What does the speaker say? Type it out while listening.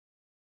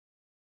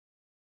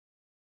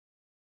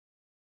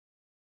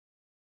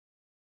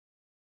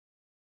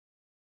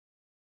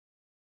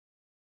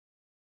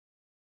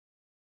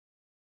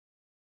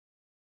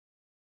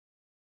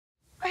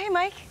hey,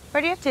 Mike.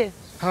 Where are you up to?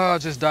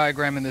 Just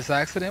diagramming this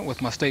accident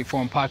with my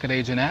Statefarm Pocket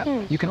Agent app.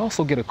 You can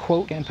also get a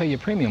quote and pay your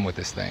premium with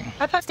this thing.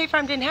 I thought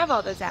Statefarm didn't have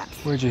all those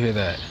apps. Where'd you hear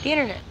that? The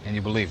internet. And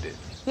you believed it?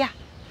 Yeah.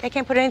 They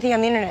can't put anything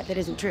on the internet that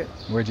isn't true.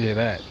 Where'd you hear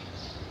that?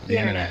 The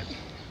internet.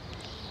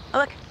 Oh,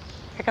 look.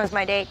 Here comes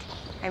my date.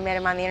 I met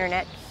him on the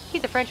internet.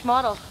 He's a French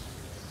model.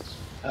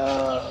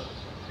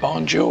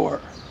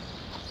 Bonjour.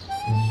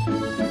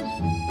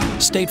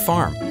 State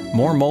Farm.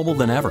 More mobile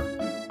than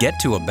ever. Get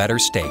to a better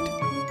state.